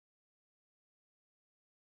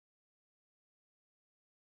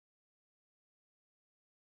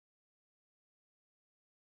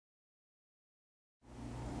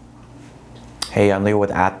Hey, I'm Leo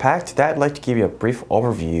with AddPac. Today I'd like to give you a brief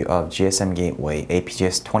overview of GSM Gateway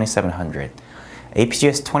AP-GS2700.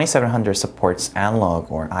 AP-GS2700 supports analog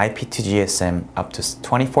or IP to GSM up to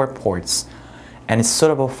 24 ports and is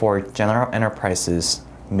suitable for general enterprises,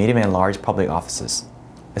 medium and large public offices.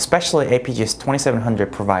 Especially AP-GS2700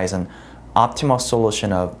 provides an optimal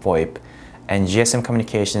solution of VoIP and GSM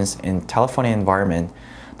communications in telephony environment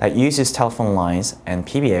that uses telephone lines and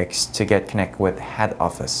PBX to get connected with head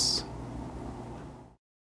office.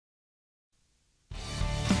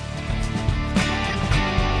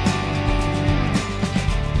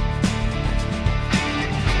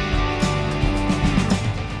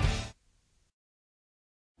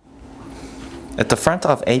 At the front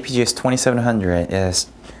of AP-GS2700 is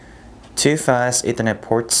two fast Ethernet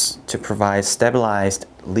ports to provide stabilized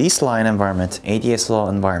leased line environment, ADSL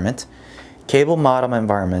environment, cable modem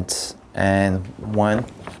environment, and one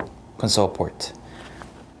console port.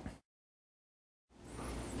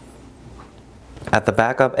 At the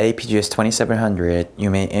back of AP-GS2700, you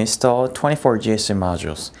may install 24 GSM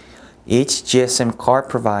modules. Each GSM card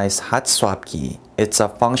provides hot swap key. It's a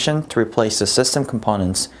function to replace the system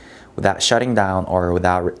components without shutting down or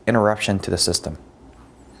without interruption to the system.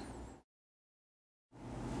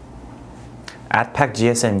 AddPac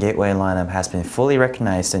GSM Gateway lineup has been fully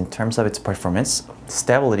recognized in terms of its performance,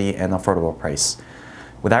 stability, and affordable price.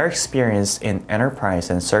 With our experience in enterprise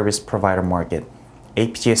and service provider market,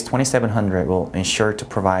 AP-GS2700 will ensure to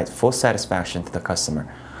provide full satisfaction to the customer.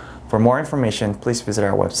 For more information, please visit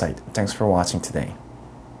our website. Thanks for watching today.